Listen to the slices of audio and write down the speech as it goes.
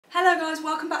Hello guys,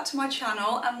 welcome back to my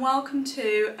channel and welcome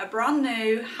to a brand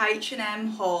new H&M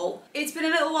haul. It's been a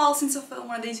little while since I filmed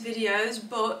one of these videos,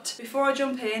 but before I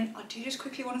jump in, I do just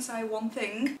quickly want to say one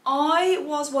thing. I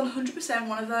was 100%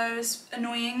 one of those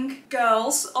annoying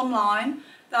girls online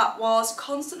that was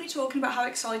constantly talking about how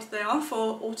excited they are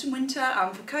for autumn, winter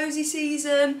and for cosy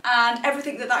season and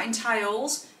everything that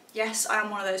entails. Yes, I am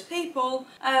one of those people.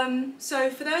 So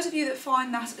for those of you that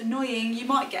find that annoying, you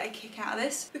might get a kick out of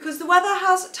this because the weather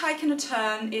has taken a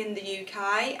turn in the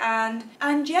UK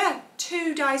and yeah,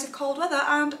 2 days of cold weather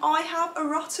and I have a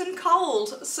rotten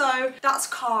cold. So that's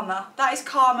karma. That is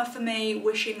karma for me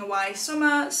wishing away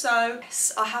summer. So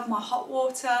yes, I have my hot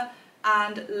water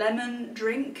and lemon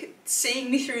drink seeing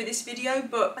me through this video,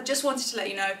 but I just wanted to let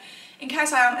you know, in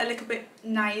case I am a little bit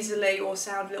nasally or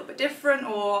sound a little bit different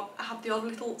or have the odd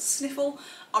little sniffle,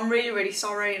 I'm really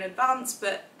sorry in advance,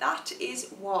 but that is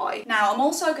why. Now I'm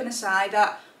also going to say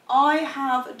that I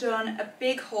have done a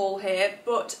big haul here,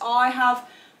 but I have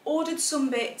ordered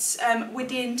some bits with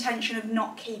the intention of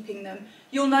not keeping them.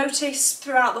 You'll notice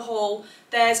throughout the haul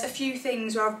there's a few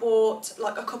things where I've bought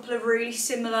like a couple of really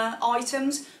similar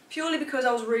items, purely because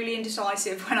I was really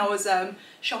indecisive when I was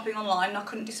shopping online and I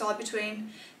couldn't decide between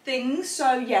things.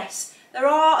 So yes, there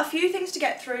are a few things to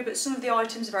get through, but some of the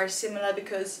items are very similar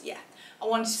because yeah, I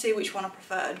wanted to see which one I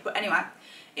preferred. But anyway,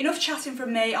 enough chatting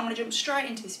from me. I'm going to jump straight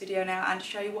into this video now and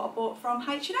show you what I bought from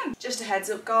H&M. Just a heads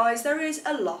up guys, there is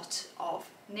a lot of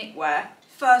knitwear.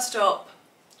 First up,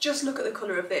 just look at the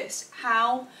colour of this.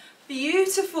 How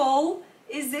beautiful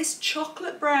is this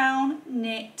chocolate brown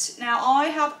knit? Now I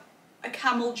have a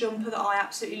camel jumper that I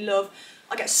absolutely love.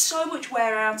 I get so much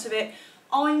wear out of it.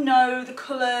 I know the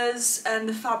colours and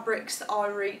the fabrics that I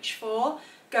reach for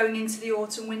going into the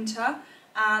autumn winter,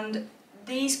 and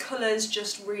these colours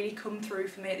just really come through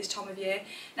for me at this time of year.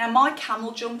 Now my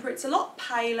camel jumper, it's a lot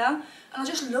paler and I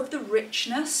just love the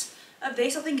richness of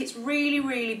this. I think it's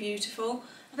really beautiful.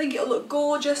 I think it'll look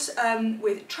gorgeous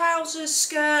with trousers,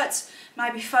 skirts,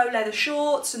 maybe faux leather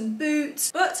shorts and boots.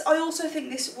 But I also think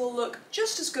this will look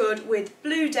just as good with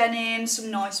blue denim, some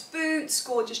nice boots,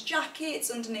 gorgeous jackets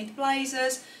underneath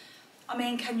blazers. I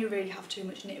mean, can you really have too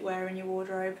much knitwear in your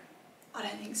wardrobe? I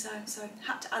don't think so, so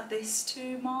had to add this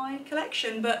to my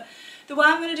collection. But the way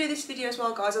I'm going to do this video as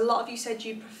well guys, a lot of you said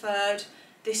you preferred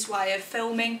this way of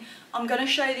filming. I'm going to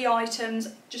show you the items,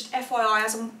 just FYI,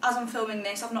 as I'm filming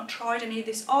this. I've not tried any of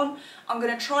this on. I'm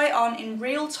going to try it on in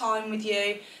real time with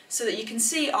you so that you can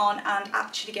see it on and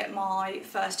actually get my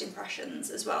first impressions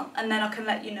as well. And then I can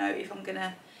let you know if I'm going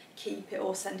to keep it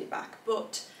or send it back.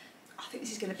 But I think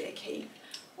this is going to be a keep.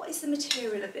 What is the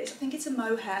material of this? I think it's a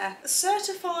mohair. A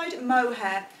certified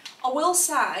mohair. I will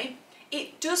say,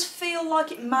 it does feel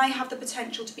like it may have the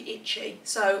potential to be itchy.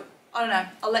 So I don't know,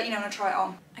 I'll let you know when I try it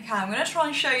on. Okay, I'm going to try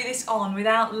and show you this on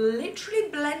without literally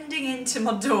blending into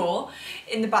my door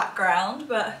in the background,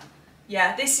 but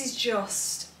yeah, this is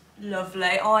just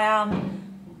lovely. I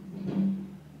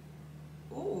am...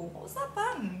 Ooh, what was that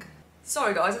bang?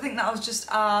 Sorry guys, I think that was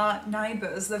just our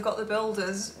neighbours. They've got the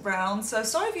builders round, so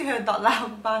sorry if you heard that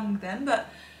loud bang then, but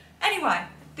anyway,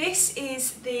 this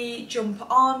is the jumper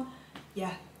on.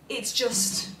 Yeah, it's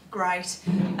just great.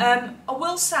 I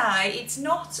will say it's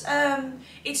not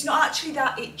actually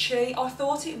that itchy. I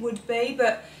thought it would be,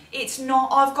 but it's not.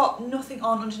 I've got nothing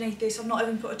on underneath this. I've not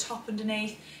even put a top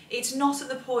underneath. It's not at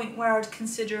the point where I'd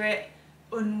consider it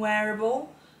unwearable.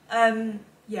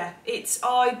 Yeah,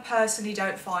 I personally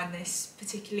don't find this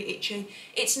particularly itchy.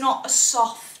 It's not a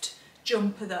soft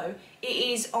jumper though. It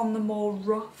is on the more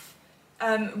rough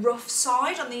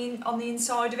side on the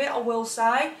inside of it, I will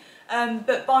say.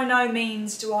 But by no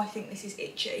means do I think this is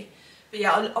itchy. But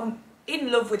yeah, I'm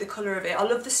in love with the colour of it. I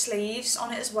love the sleeves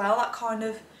on it as well, that kind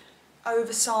of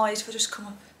oversized. If I just come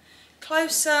up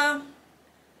closer,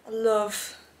 I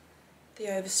love the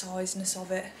oversizedness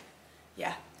of it.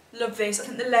 Yeah, love this. I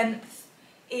think the length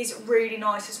is really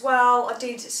nice as well. I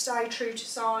did stay true to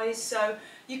size, so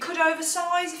you could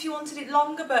oversize if you wanted it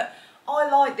longer, but I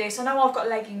like this. I know I've got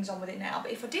leggings on with it now,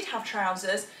 but if I did have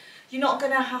trousers, you're not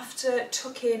going to have to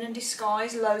tuck in and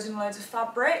disguise loads and loads of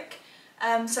fabric.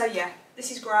 So yeah,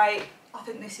 this is great. I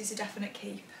think this is a definite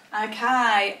keep.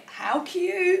 Okay, how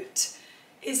cute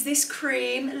is this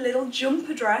cream little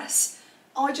jumper dress?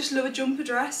 I just love a jumper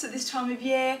dress at this time of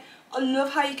year. I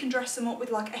love how you can dress them up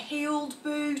with like a heeled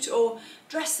boot or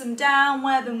dress them down,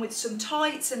 wear them with some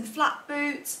tights and flat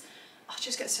boots. I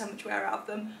just get so much wear out of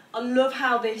them. I love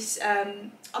how this,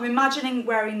 I'm imagining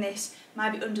wearing this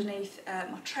maybe underneath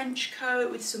my trench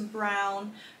coat with some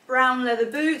brown leather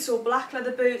boots or black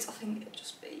leather boots. I think it'd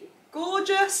just be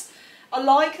gorgeous. I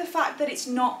like the fact that it's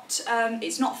not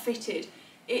fitted.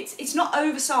 It's not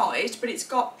oversized, but it's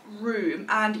got room,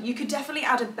 and you could definitely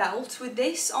add a belt with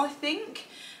this, I think,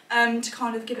 to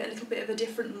kind of give it a little bit of a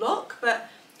different look. But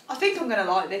I think I'm going to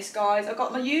like this, guys. I've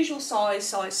got my usual size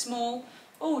small.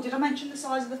 Oh, did I mention the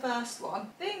size of the first one?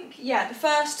 I think, yeah, the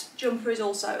first jumper is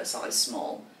also a size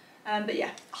small. But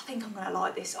yeah, I think I'm going to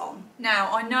like this on. Now,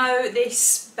 I know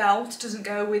this belt doesn't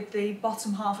go with the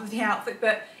bottom half of the outfit,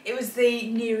 but it was the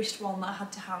nearest one that I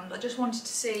had to hand. I just wanted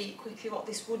to see quickly what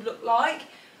this would look like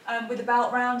with a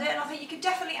belt around it, and I think you could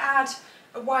definitely add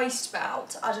a waist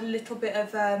belt, add a little bit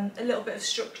of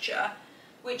structure,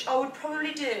 which I would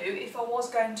probably do if I was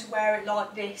going to wear it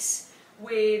like this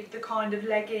with the kind of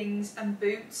leggings and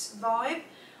boots vibe.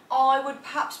 I would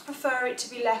perhaps prefer it to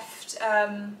be left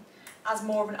as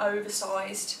more of an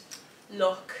oversized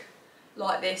look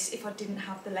like this if I didn't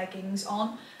have the leggings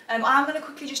on. I am going to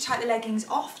quickly just take the leggings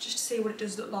off just to see what it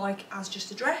does look like as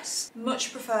just a dress.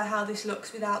 Much prefer how this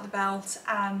looks without the belt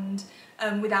and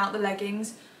without the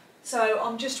leggings. So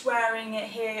I'm just wearing it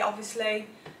here, obviously.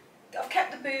 I've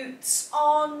kept the boots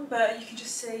on, but you can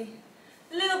just see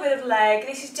a little bit of leg.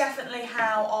 This is definitely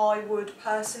how I would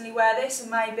personally wear this, and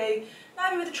maybe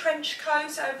with a trench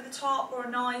coat over the top, or a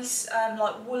nice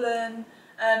like woolen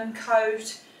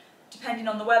coat, depending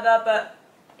on the weather. But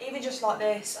even just like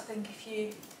this, I think if you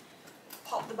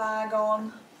pop the bag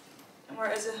on and wear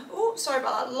it as a, oh, sorry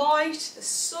about that light, the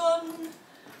sun,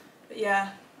 but yeah,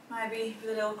 maybe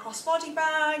with a little crossbody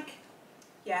bag.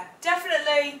 Yeah,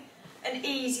 definitely an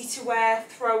easy to wear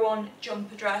throw on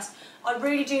jumper dress. I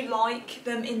really do like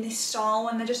them in this style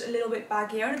when they're just a little bit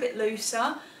baggier and a bit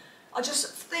looser. I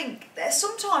just think they're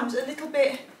sometimes a little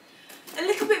bit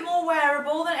more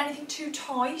wearable than anything too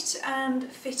tight and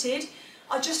fitted.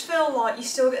 I just feel like you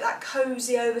still get that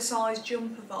cosy oversized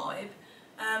jumper vibe,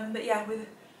 but yeah, with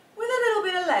a little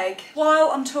bit of leg.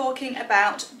 While I'm talking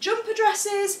about jumper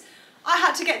dresses, I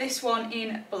had to get this one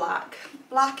in black.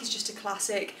 Black is just a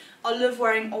classic. I love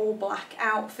wearing all black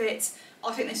outfits.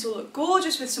 I think this will look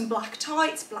gorgeous with some black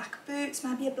tights, black boots,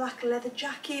 maybe a black leather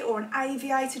jacket or an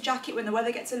aviator jacket when the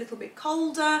weather gets a little bit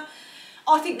colder.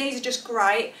 I think these are just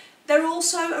great. They're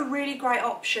also a really great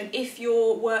option if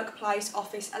your workplace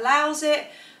office allows it.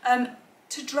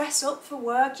 To dress up for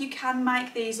work, you can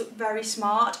make these look very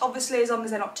smart, obviously as long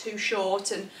as they're not too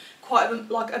short and quite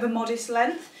of a modest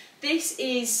length. This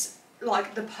is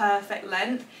like the perfect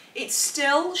length. It's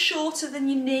still shorter than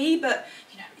your knee, but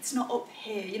you know, it's not up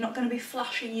here. You're not going to be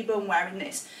flashing your bum wearing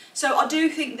this. So I do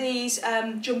think these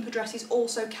jumper dresses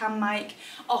also can make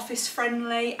office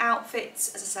friendly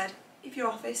outfits, as I said, if your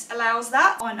office allows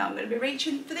that. I know I'm going to be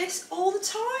reaching for this all the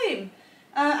time.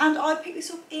 And I picked this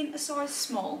up in a size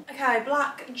small. Okay,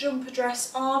 black jumper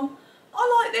dress on.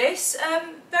 I like this,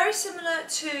 very similar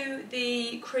to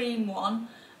the cream one.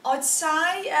 I'd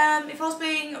say, if I was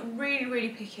being really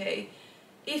picky,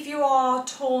 if you are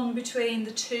torn between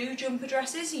the two jumper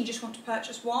dresses and you just want to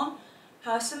purchase one,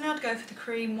 personally I'd go for the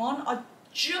cream one. I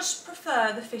just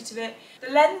prefer the fit of it.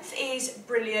 The length is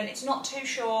brilliant, it's not too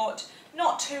short,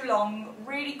 not too long,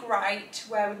 really great to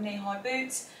wear with knee-high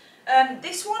boots.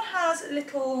 This one has a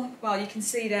little, well, you can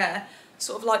see there,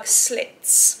 sort of like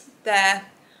slits there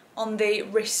on the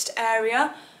wrist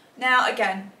area. Now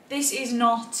again, this is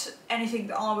not anything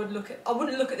that I would look at. I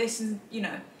wouldn't look at this and, you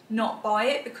know, not buy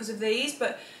it because of these,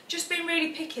 but just being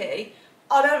really picky,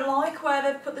 I don't like where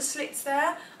they've put the slits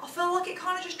there. I feel like it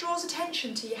kind of just draws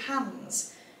attention to your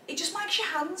hands. It just makes your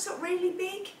hands look really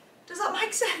big. Does that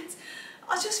make sense?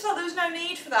 I just felt there was no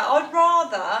need for that. I'd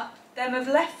rather them have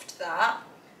left that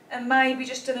and maybe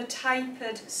just done a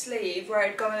tapered sleeve where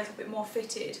it'd gone a little bit more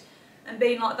fitted and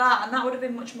been like that, and that would have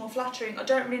been much more flattering. I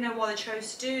don't really know why they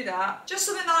chose to do that. Just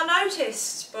something that I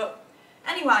noticed, but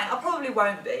anyway, I probably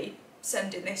won't be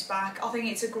sending this back. I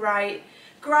think it's a great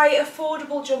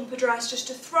affordable jumper dress just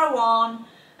to throw on,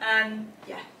 and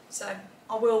yeah, so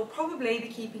I will probably be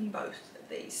keeping both of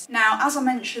these. Now, as I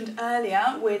mentioned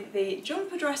earlier with the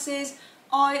jumper dresses,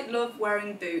 I love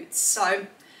wearing boots. So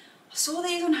I saw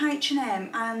these on H&M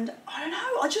and I don't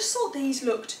know, I just thought these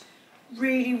looked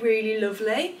really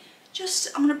lovely.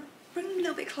 I'm going to bring them a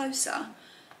little bit closer.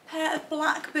 Pair of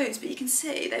black boots, but you can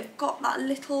see they've got that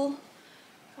little,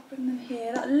 if I bring them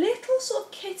here, that little sort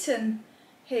of kitten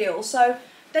heel. So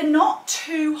they're not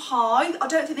too high. I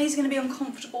don't think these are going to be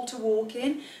uncomfortable to walk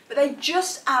in, but they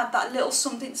just add that little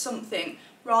something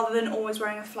rather than always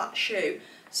wearing a flat shoe.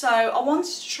 So I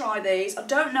wanted to try these. I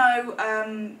don't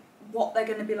know what they're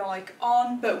going to be like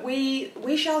on, but we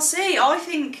shall see. I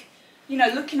think, you know,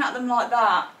 looking at them like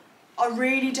that, I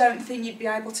really don't think you'd be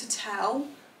able to tell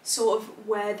sort of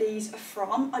where these are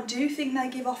from. I do think they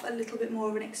give off a little bit more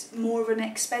of an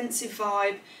expensive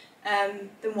vibe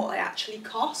than what they actually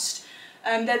cost.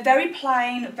 They're very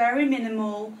plain, very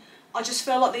minimal. I just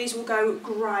feel like these will go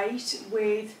great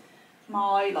with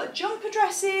my like jumper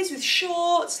dresses, with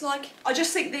shorts. Like, I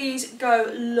just think these go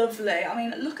lovely. I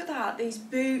mean, look at that, these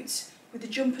boots with the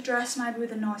jumper dress, maybe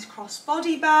with a nice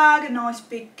crossbody bag, a nice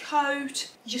big coat.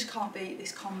 You just can't beat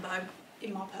this combo,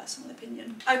 in my personal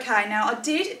opinion. Okay, now I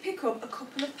did pick up a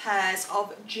couple of pairs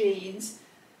of jeans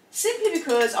simply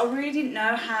because I really didn't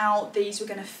know how these were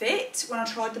going to fit when I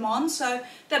tried them on. So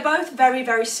they're both very,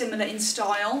 very similar in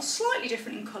style, slightly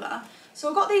different in colour. So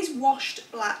I've got these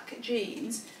washed black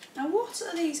jeans. Now, what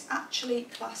are these actually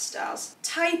classed as?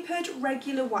 Tapered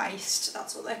regular waist,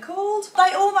 that's what they're called.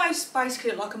 They almost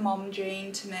basically look like a mom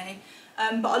jean to me.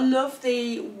 But I love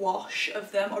the wash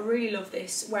of them. I really love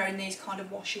this, wearing these kind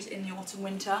of washes in the autumn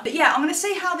winter. But yeah, I'm going to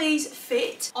see how these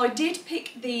fit. I did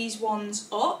pick these ones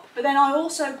up, but then I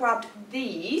also grabbed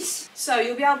these. So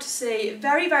you'll be able to see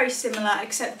very, very similar,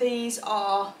 except these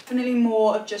are definitely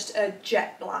more of just a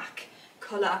jet black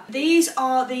colour. These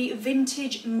are the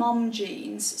vintage mom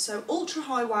jeans, so ultra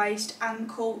high waist,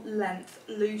 ankle length,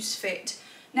 loose fit.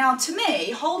 Now, to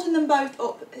me, holding them both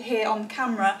up here on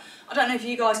camera, I don't know if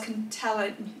you guys can tell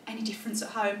any difference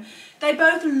at home. They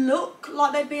both look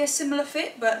like they'd be a similar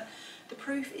fit, but the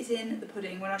proof is in the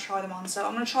pudding when I try them on. So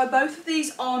I'm going to try both of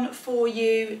these on for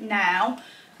you now,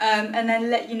 and then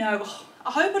let you know.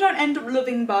 I hope I don't end up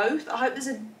loving both. I hope there's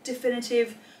a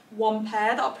definitive one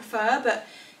pair that I prefer, but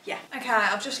yeah. Okay,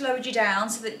 I've just lowered you down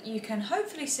so that you can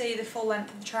hopefully see the full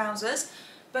length of the trousers.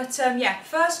 But yeah,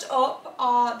 first up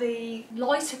are the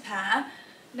lighter pair.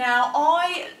 Now,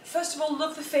 I first of all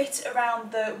love the fit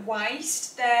around the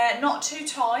waist. They're not too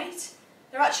tight.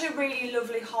 They're actually a really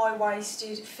lovely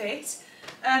high-waisted fit.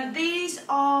 These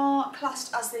are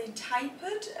classed as the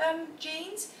tapered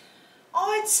jeans.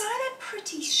 I'd say they're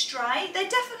pretty straight. They're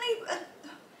definitely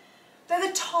they're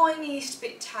the tiniest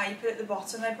bit tapered at the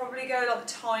bottom. They probably go like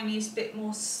the tiniest bit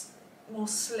more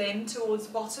slim towards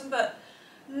the bottom, but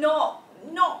not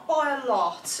by a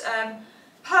lot.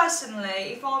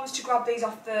 Personally, if I was to grab these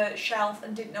off the shelf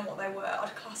and didn't know what they were,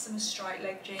 I'd class them as straight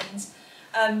leg jeans.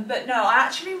 But no, I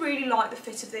actually really like the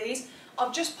fit of these.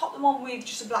 I've just popped them on with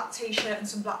just a black t-shirt and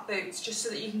some black boots, just so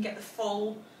that you can get the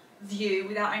full view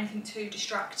without anything too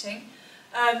distracting.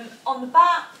 On the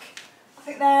back, I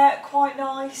think they're quite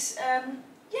nice.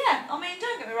 Yeah, I mean,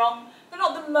 don't get me wrong, they're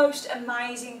not the most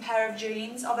amazing pair of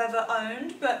jeans I've ever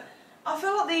owned, but I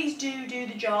feel like these do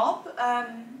the job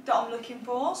that I'm looking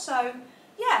for. So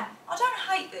yeah, I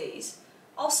don't hate these.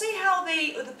 I'll see how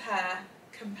the other pair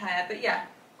compare, but yeah,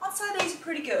 I'd say these are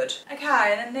pretty good.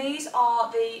 Okay, and then these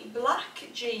are the black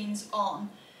jeans on.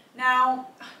 Now,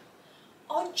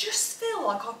 I just feel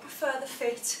like I prefer the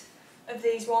fit of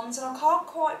these ones, and I can't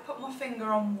quite put my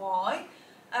finger on why.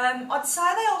 I'd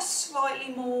say they are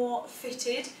slightly more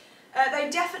fitted. They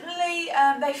definitely,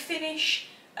 they finish,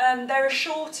 they're a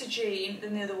shorter jean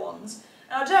than the other ones.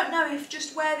 And I don't know if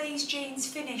just where these jeans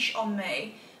finish on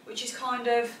me, which is kind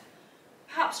of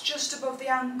perhaps just above the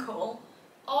ankle,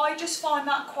 I just find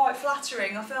that quite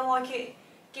flattering. I feel like it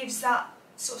gives that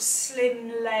sort of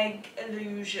slim leg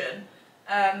illusion.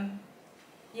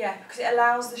 Yeah, because it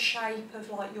allows the shape of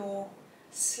like your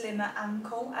slimmer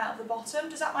ankle out of the bottom.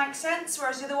 Does that make sense?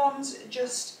 Whereas the other ones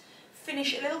just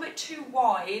finish a little bit too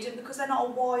wide, and because they're not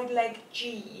a wide leg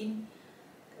jean,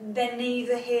 they're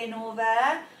neither here nor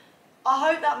there.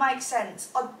 I hope that makes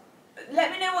sense.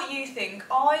 Let me know what you think.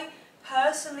 I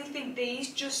personally think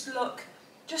these just look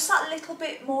just that little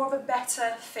bit more of a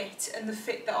better fit, and the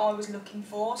fit that I was looking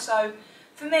for. So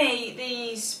for me,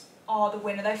 these are the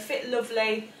winner. They fit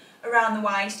lovely around the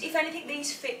waist. If anything,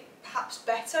 these fit perhaps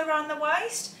better around the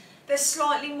waist. They're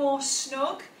slightly more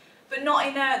snug, but not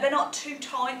in a, they're not too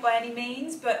tight by any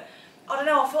means, but I don't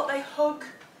know, I feel like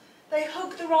they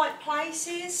hug the right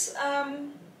places.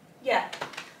 Yeah,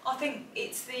 I think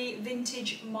it's the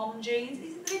vintage mom jeans.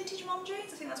 Is it the vintage mom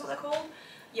jeans? I think that's what they're called.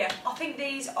 Yeah, I think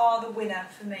these are the winner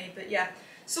for me, but yeah,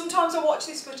 sometimes I watch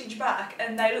this footage back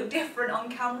and they look different on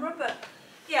camera, but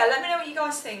yeah, let me know what you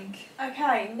guys think.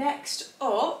 Okay, next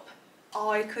up,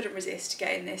 I couldn't resist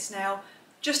getting this. Now,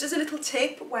 just as a little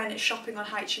tip when shopping on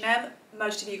H&M,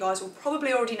 most of you guys will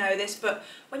probably already know this, but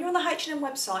when you're on the H&M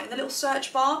website, in the little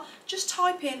search bar, just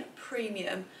type in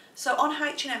premium. So on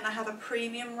H&M they have a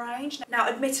premium range. Now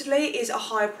admittedly it is a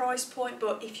higher price point,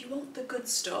 but if you want the good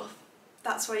stuff,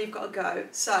 that's where you've got to go.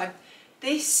 So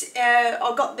this,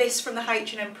 I got this from the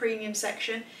H&M premium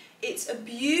section. It's a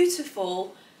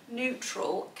beautiful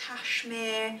neutral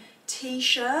cashmere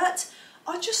t-shirt.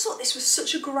 I just thought this was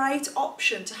such a great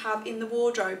option to have in the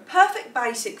wardrobe. Perfect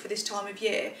basic for this time of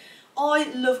year.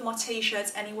 I love my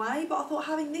t-shirts anyway, but I thought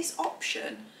having this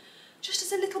option just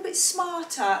is a little bit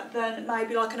smarter than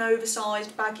maybe like an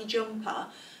oversized baggy jumper.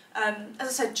 As I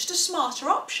said, just a smarter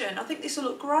option. I think this will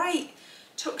look great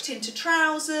tucked into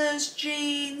trousers,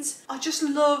 jeans. I just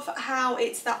love how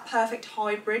it's that perfect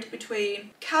hybrid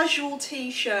between casual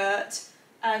t-shirt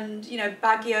and, you know,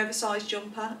 baggy oversized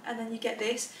jumper, and then you get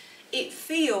this. It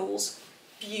feels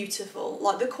beautiful.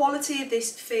 Like, the quality of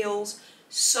this feels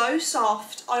so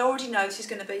soft. I already know this is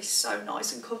going to be so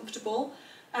nice and comfortable.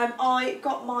 I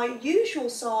got my usual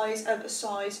size of a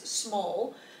size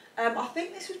small. I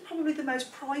think this was probably the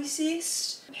most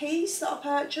priciest piece that I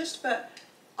purchased, but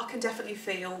I can definitely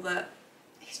feel that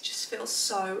it just feels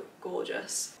so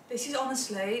gorgeous. This is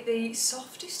honestly the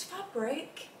softest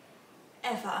fabric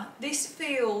ever. This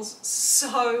feels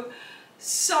so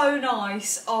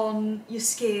nice on your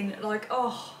skin. Like,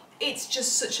 oh, it's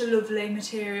just such a lovely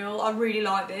material. I really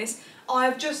like this.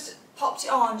 I've just popped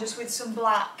it on just with some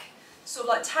black sort of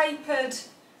like tapered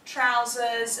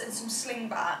trousers and some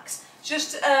slingbacks,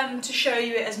 just to show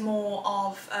you it as more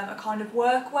of a kind of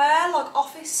workwear, like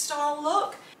office style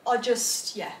look.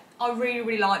 Yeah, I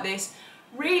really like this.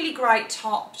 Really great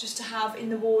top just to have in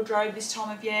the wardrobe this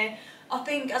time of year. I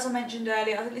think, as I mentioned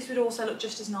earlier, I think this would also look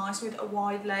just as nice with a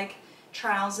wide leg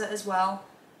trouser as well.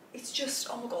 It's just,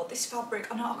 oh my god, this fabric,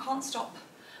 I know, I can't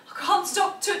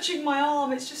stop touching my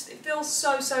arm. It's just, it feels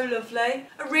so lovely.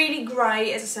 A really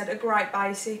great, as I said, a great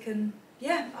basic, and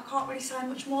yeah, I can't really say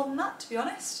much more than that, to be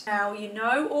honest. Now, you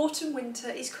know autumn winter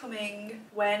is coming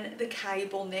when the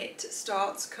cable knit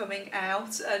starts coming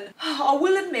out, and I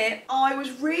will admit, I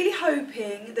was really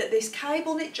hoping that this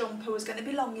cable knit jumper was going to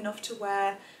be long enough to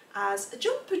wear as a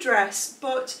jumper dress,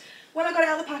 but when I got it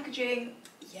out of the packaging,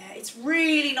 yeah, it's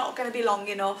really not going to be long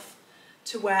enough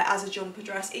to wear as a jumper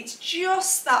dress. It's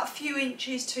just that few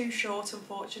inches too short,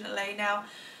 unfortunately. Now,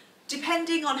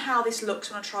 depending on how this looks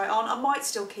when I try it on, I might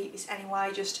still keep this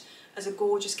anyway, just as a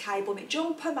gorgeous cable knit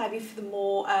jumper, maybe for the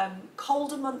more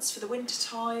colder months, for the winter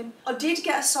time. I did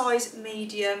get a size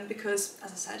medium because,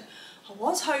 as I said, I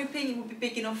was hoping it would be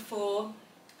big enough for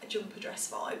a jumper dress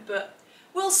vibe, but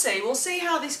we'll see. We'll see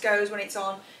how this goes when it's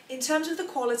on. In terms of the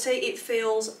quality, it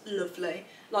feels lovely.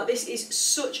 Like, this is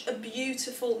such a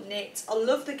beautiful knit. I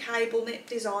love the cable knit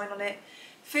design on it.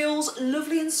 Feels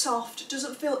lovely and soft,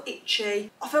 doesn't feel itchy.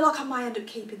 I feel like I may end up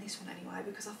keeping this one anyway,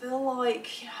 because I feel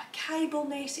like, you know, cable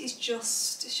knit is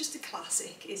just, it's just a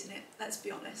classic, isn't it? Let's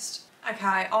be honest.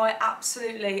 Okay, I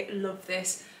absolutely love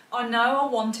this. I know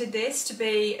I wanted this to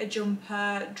be a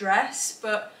jumper dress,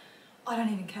 but I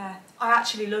don't even care. I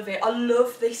actually love it. I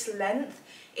love this length.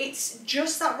 It's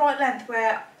just that right length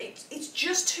where it's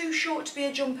just too short to be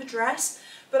a jumper dress,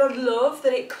 but I love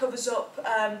that it covers up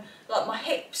like my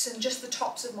hips and just the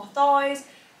tops of my thighs,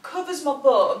 covers my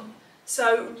bum,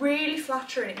 so really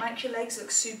flattering. It makes your legs look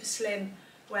super slim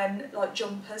when like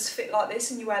jumpers fit like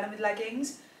this and you wear them with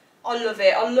leggings. I love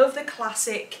it. I love the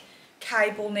classic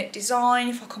cable knit design.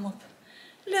 If I come up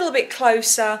a little bit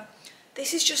closer,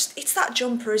 this is just, it's that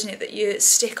jumper, isn't it, that you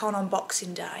stick on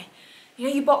Boxing Day. You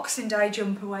know, your Boxing Day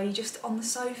jumper where you're just on the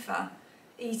sofa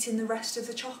eating the rest of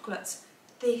the chocolates.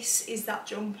 This is that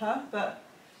jumper, but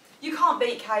you can't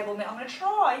beat cable knit. I'm going to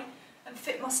try and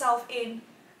fit myself in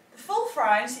the full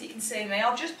frame so that you can see me.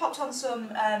 I've just popped on some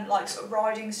like sort of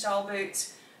riding style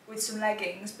boots with some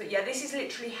leggings, but yeah, this is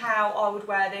literally how I would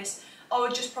wear this. I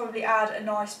would just probably add a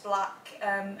nice black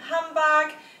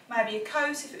handbag, maybe a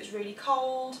coat if it was really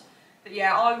cold. But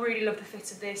yeah, I really love the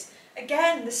fit of this.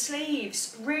 Again, the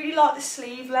sleeves, really like the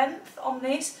sleeve length on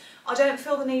this. I don't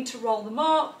feel the need to roll them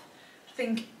up. I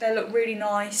think they look really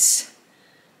nice,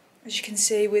 as you can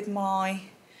see with my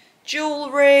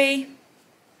jewellery.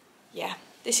 Yeah,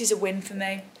 this is a win for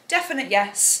me. Definite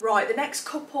yes. Right, the next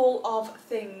couple of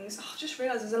things. Oh, I just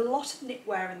realised there's a lot of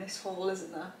knitwear in this haul,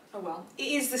 isn't there? Oh well, it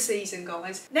is the season,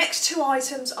 guys. Next two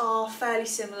items are fairly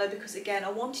similar because, again,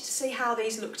 I wanted to see how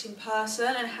these looked in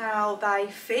person and how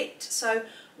they fit. So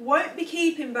won't be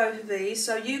keeping both of these.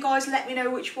 So you guys let me know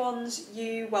which ones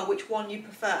which one you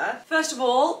prefer. First of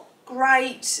all,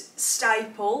 great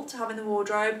staple to have in the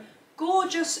wardrobe.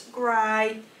 Gorgeous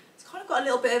grey. It's kind of got a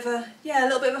little bit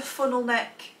of a funnel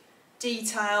neck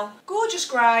detail. Gorgeous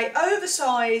grey,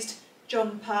 oversized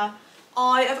jumper.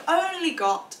 I have only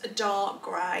got a dark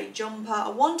grey jumper. I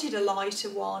wanted a lighter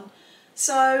one,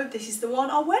 so this is the one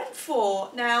I went for.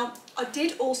 Now, I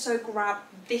did also grab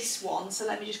this one, so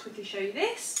let me just quickly show you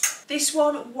this. This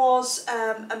one was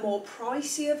a more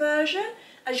pricier version.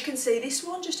 As you can see, this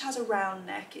one just has a round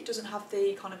neck. It doesn't have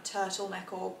the kind of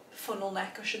turtleneck or funnel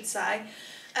neck, I should say.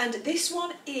 And this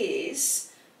one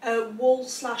is a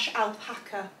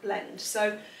wool/alpaca blend.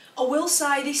 So I will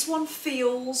say this one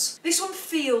feels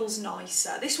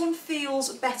nicer. This one feels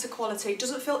better quality. It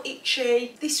doesn't feel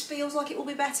itchy. This feels like it will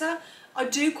be better. I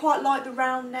do quite like the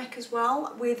round neck as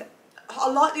well.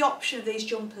 I like the option of these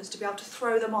jumpers to be able to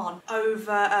throw them on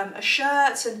over a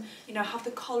shirt and, you know, have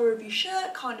the collar of your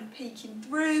shirt kind of peeking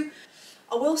through.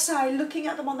 I will say, looking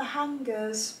at them on the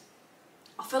hangers,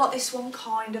 I feel like this one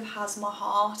kind of has my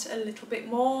heart a little bit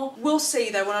more. We'll see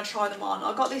though when I try them on.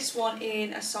 I got this one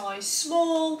in a size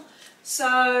small,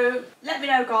 so let me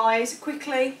know guys,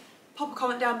 quickly, pop a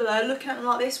comment down below, looking at them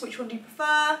like this, which one do you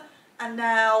prefer? And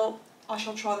now I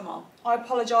shall try them on. I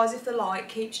apologise if the light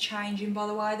keeps changing, by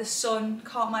the way. The sun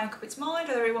can't make up its mind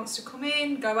whether it wants to come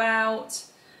in, go out.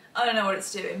 I don't know what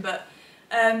it's doing, but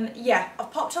yeah,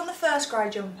 I've popped on the first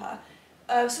grey jumper.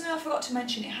 Something I forgot to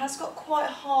mention, it has got quite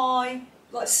high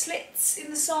like slits in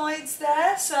the sides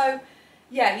there, so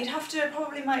yeah, you'd have to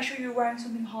probably make sure you're wearing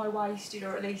something high-waisted,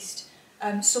 or at least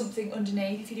something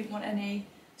underneath if you didn't want any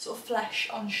sort of flesh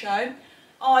on show.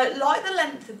 I like the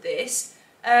length of this.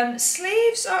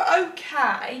 Sleeves are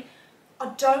okay.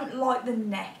 I don't like the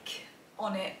neck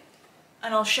on it,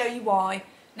 and I'll show you why.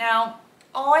 Now,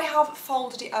 I have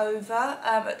folded it over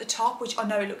at the top, which I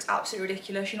know it looks absolutely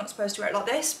ridiculous. You're not supposed to wear it like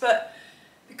this, but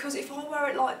because if I wear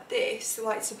it like this, the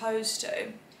way it's supposed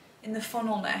to, in the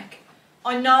funnel neck,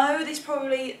 I know this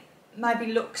probably maybe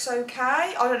looks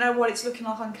okay. I don't know what it's looking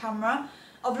like on camera.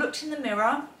 I've looked in the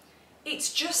mirror.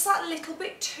 It's just that little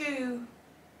bit too...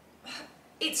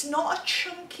 It's not a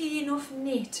chunky enough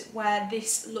knit where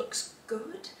this looks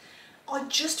good. I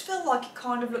just feel like it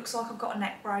kind of looks like I've got a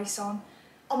neck brace on.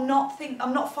 I'm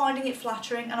not finding it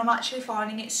flattering, and I'm actually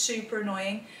finding it super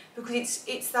annoying because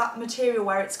it's that material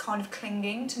where it's kind of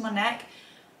clinging to my neck.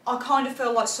 I kind of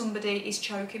feel like somebody is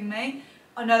choking me.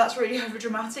 I know that's really over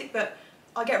dramatic, but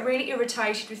I get really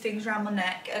irritated with things around my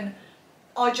neck, and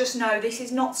I just know this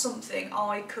is not something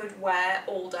I could wear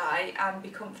all day and be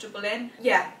comfortable in.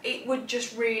 Yeah, it would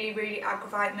just really, really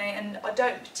aggravate me, and I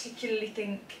don't particularly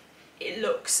think it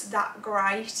looks that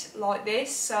great like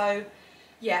this, so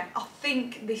yeah, I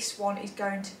think this one is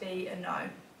going to be a no.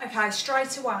 Okay,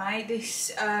 straight away,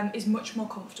 this is much more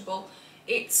comfortable.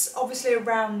 It's obviously a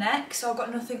round neck, so I've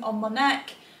got nothing on my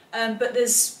neck, but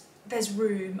there's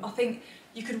room. I think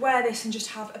you could wear this and just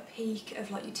have a peek of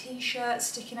like your t-shirt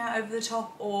sticking out over the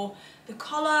top, or the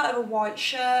collar of a white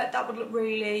shirt. That would look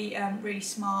really, really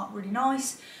smart, really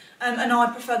nice. And I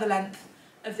prefer the length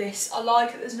of this. I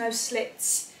like that there's no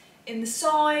slits in the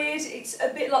side. It's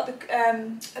a bit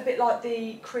like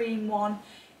the cream one.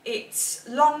 It's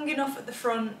long enough at the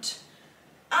front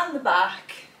and the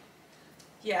back.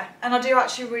 Yeah, and I do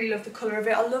actually really love the colour of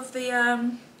it. I love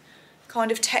the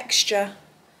kind of texture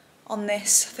on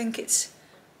this. I think it's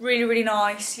really, really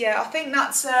nice. Yeah, I think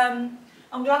that's, I'm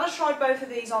glad I tried both of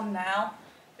these on now.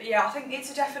 But yeah, I think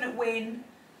it's a definite win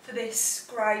for this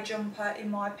grey jumper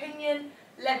in my opinion.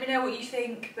 Let me know what you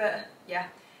think, but yeah,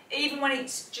 even when it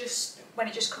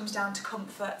just comes down to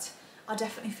comfort, I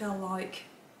definitely feel like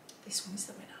this one's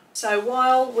the winner. So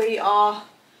while we are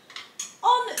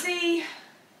on the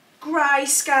grey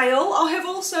scale, I have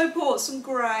also bought some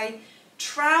grey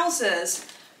trousers.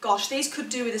 Gosh, these could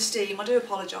do with a steam. I do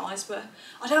apologise, but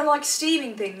I don't like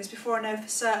steaming things before I know for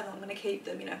certain I'm going to keep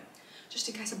them, you know, just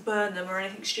in case I burn them or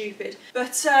anything stupid.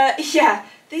 But yeah,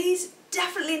 these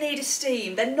definitely need a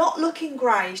steam. They're not looking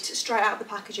great straight out of the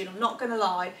packaging, I'm not going to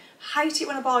lie. I hate it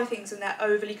when I buy things and they're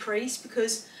overly creased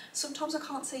because sometimes I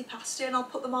can't see past it and I'll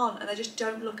put them on and they just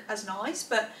don't look as nice.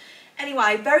 But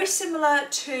anyway, very similar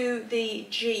to the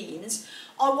jeans,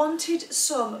 I wanted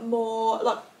some more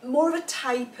of a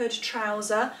tapered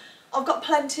trouser. I've got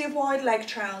plenty of wide leg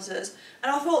trousers,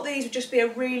 and I thought these would just be a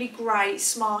really great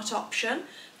smart option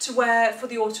to wear for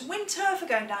the autumn winter, for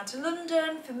going down to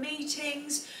London, for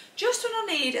meetings, just when I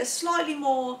need a slightly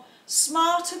more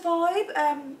smarter vibe,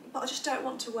 but I just don't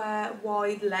want to wear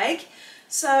wide leg.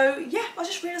 So yeah, I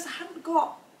just realised I hadn't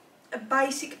got a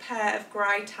basic pair of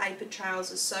grey tapered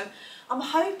trousers, so I'm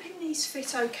hoping these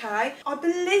fit okay. I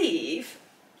believe,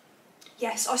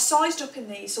 yes, I sized up in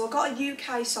these, so I got a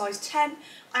UK size 10,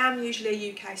 I am usually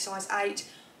a UK size 8.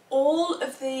 All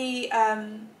of the,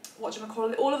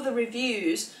 all of the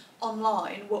reviews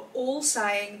online were all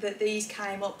saying that these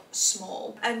came up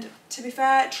small, and to be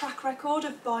fair, track record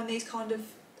of buying these kind of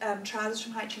trousers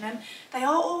from H&M, they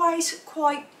are always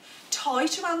quite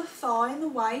tight around the thigh and the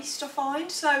waist, I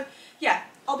find. So yeah,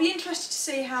 I'll be interested to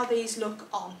see how these look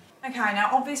on. Okay, now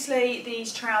obviously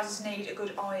these trousers need a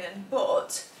good iron,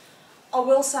 but I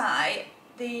will say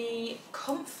the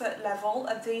comfort level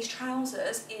of these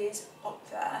trousers is up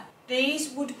there.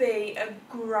 These would be a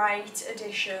great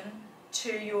addition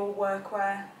to your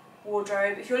workwear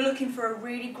wardrobe. If you're looking for a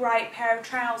really great pair of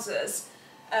trousers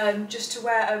just to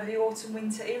wear over the autumn,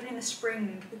 winter, even in the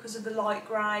spring because of the light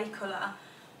grey colour,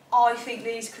 I think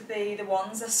these could be the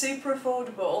ones. They're super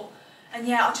affordable, and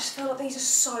yeah, I just feel like these are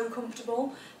so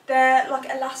comfortable. They're like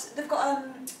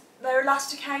they're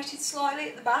elasticated slightly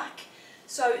at the back,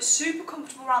 so it's super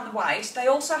comfortable around the waist. They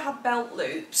also have belt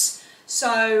loops,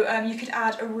 so you could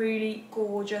add a really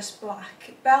gorgeous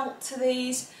black belt to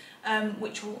these,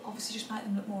 which will obviously just make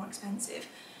them look more expensive.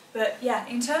 But yeah,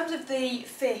 in terms of the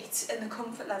fit and the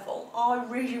comfort level, I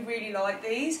really like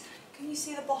these. Can you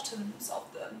see the bottoms of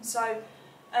them? So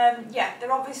yeah,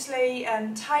 they're obviously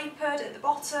tapered at the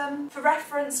bottom. For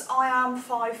reference, I am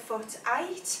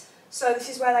 5'8", so this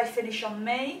is where they finish on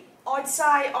me. I'd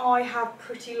say I have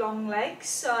pretty long legs,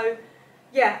 so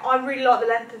yeah, I really like the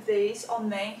length of these on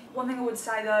me. One thing I would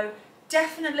say though,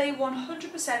 definitely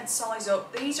 100% size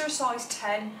up. These are a size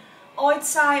 10. I'd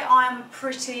say I am a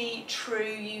pretty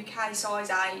true UK size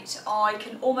 8. I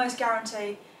can almost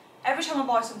guarantee every time I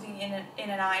buy something in an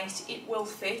 8, it will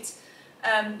fit.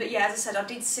 But yeah, as I said, I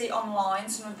did see online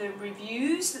some of the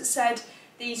reviews that said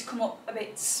these come up a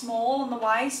bit small on the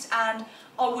waist, and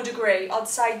I would agree. I'd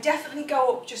say definitely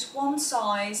go up just one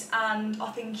size, and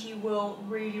I think you will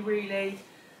really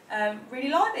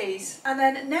like these. And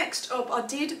then next up, I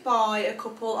did buy a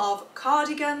couple of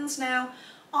cardigans. Now,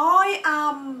 I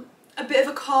am a bit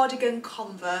of a cardigan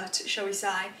convert, shall we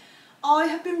say. I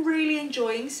have been really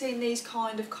enjoying seeing these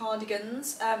kind of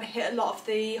cardigans hit a lot of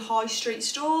the high street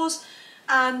stores,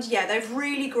 and yeah, they've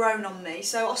really grown on me.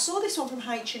 So I saw this one from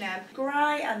H&M,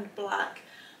 grey and black.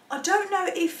 I don't know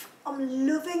if I'm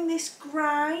loving this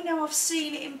grey now I've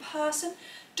seen it in person.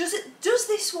 Does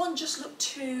this one just look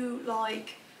too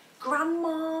like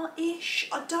grandma-ish?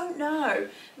 I don't know.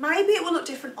 Maybe it will look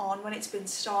different on when it's been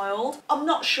styled. I'm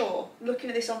not sure, looking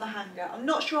at this on the hanger. I'm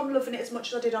not sure I'm loving it as much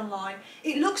as I did online.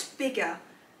 It looks bigger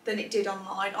than it did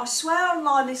online. I swear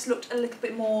online this looked a little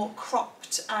bit more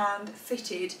cropped and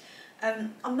fitted.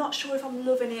 I'm not sure if I'm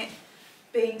loving it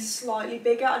being slightly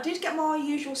bigger. I did get my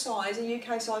usual size, a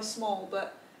UK size small,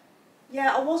 but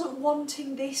yeah, I wasn't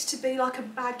wanting this to be like a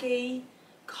baggy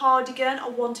cardigan. I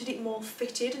wanted it more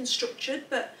fitted and structured,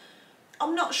 but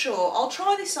I'm not sure. I'll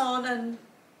try this on and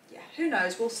yeah, who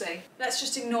knows, we'll see. Let's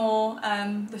just ignore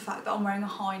the fact that I'm wearing a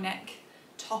high neck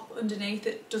top underneath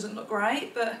that doesn't look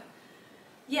great, but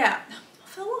yeah, I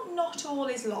feel like not all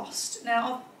is lost.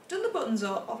 Now, I've done the buttons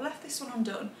up, I've left this one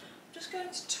undone. I'm just going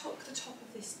to tuck the top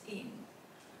of this in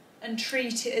and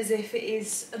treat it as if it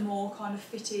is a more kind of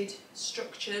fitted,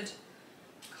 structured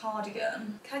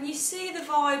cardigan. Can you see the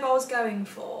vibe I was going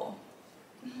for?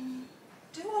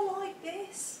 Do I like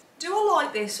this? Do I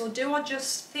like this, or do I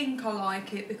just think I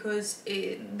like it because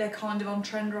they're kind of on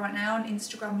trend right now and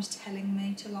Instagram is telling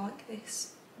me to like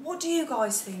this? What do you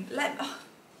guys think?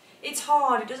 It's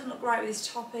hard, it doesn't look great with this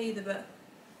top either, but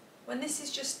when this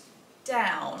is just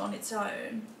down on its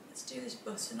own, let's do this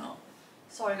button up.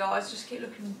 Sorry guys, just keep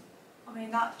looking. I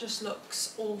mean, that just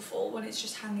looks awful when it's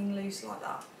just hanging loose like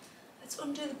that. Let's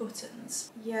undo the buttons.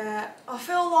 Yeah, I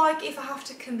feel like if I have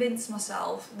to convince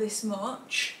myself this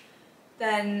much,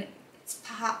 then it's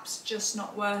perhaps just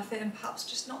not worth it and perhaps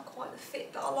just not quite the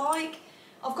fit that I like.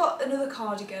 I've got another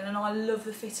cardigan and I love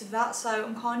the fit of that, so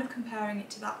I'm kind of comparing it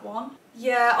to that one.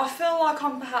 Yeah, I feel like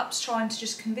I'm perhaps trying to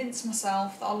just convince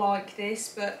myself that I like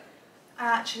this, but I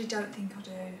actually don't think I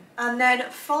do. And then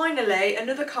finally,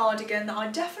 another cardigan that I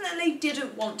definitely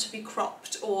didn't want to be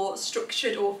cropped or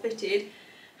structured or fitted.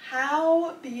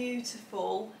 How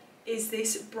beautiful is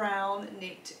this brown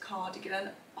knit cardigan?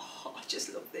 Oh, I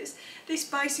just love this. This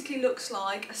basically looks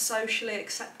like a socially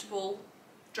acceptable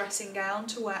dressing gown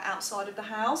to wear outside of the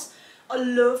house. I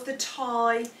love the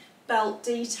tie belt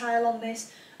detail on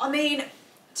this. I mean,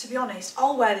 to be honest,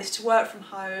 I'll wear this to work from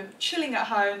home, chilling at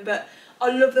home, but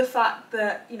I love the fact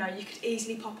that, you know, you could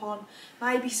easily pop on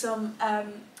maybe some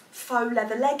faux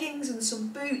leather leggings and some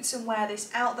boots and wear this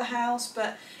out the house,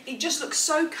 but it just looks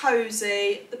so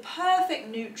cosy, the perfect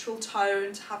neutral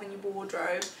tone to have in your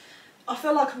wardrobe. I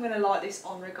feel like I'm going to like this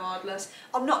on regardless.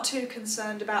 I'm not too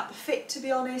concerned about the fit, to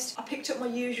be honest. I picked up my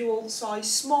usual size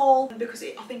small because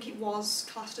I think it was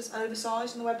classed as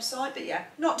oversized on the website, but yeah,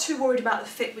 not too worried about the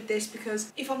fit with this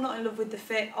because if I'm not in love with the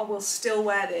fit, I will still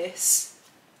wear this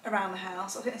around the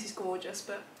house. I think this is gorgeous,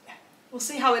 but yeah, we'll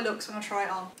see how it looks when I try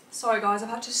it on. Sorry guys, I've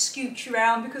had to scooch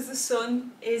around because the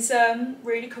sun is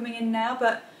really coming in now,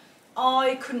 but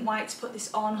I couldn't wait to put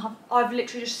this on. I've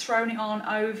literally just thrown it on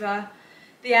over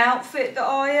the outfit that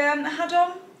I had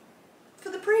on for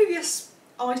the previous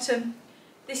item.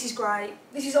 This is great.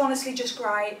 This is honestly just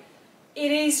great.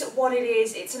 It is what it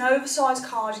is. It's an oversized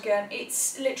cardigan.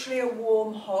 It's literally a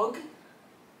warm hug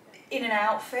in an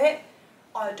outfit.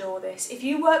 I adore this. If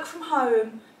you work from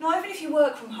home, not even if you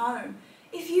work from home,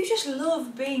 if you just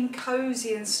love being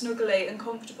cosy and snuggly and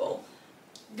comfortable,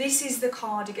 this is the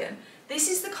cardigan. This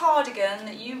is the cardigan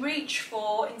that you reach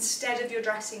for instead of your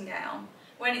dressing gown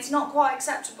when it's not quite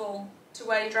acceptable to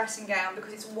wear your dressing gown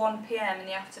because it's 1 PM in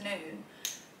the afternoon.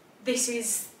 This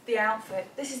is the outfit.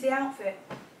 This is the outfit.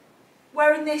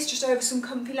 Wearing this just over some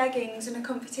comfy leggings and a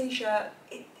comfy t-shirt,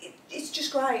 it's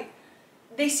just great.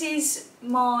 This is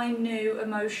my new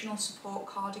emotional support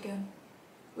cardigan.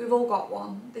 We've all got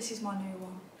one. This is my new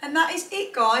one. And that is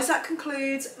it, guys. That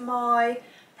concludes probably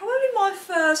my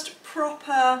first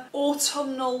proper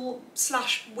autumnal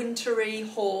 / wintry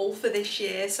haul for this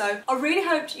year. So I really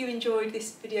hope you enjoyed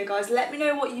this video, guys. Let me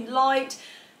know what you liked.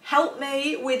 Help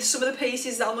me with some of the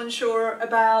pieces that I'm unsure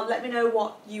about. Let me know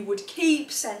what you would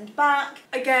keep, send back.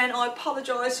 Again, I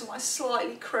apologise for my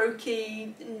slightly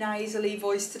croaky, nasally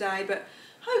voice today, but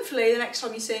hopefully the next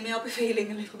time you see me I'll be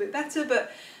feeling a little bit better.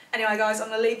 But anyway, guys, I'm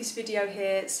going to leave this video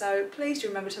here, so please do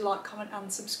remember to like, comment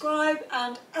and subscribe,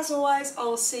 and as always,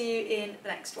 I'll see you in the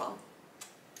next one.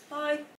 Bye!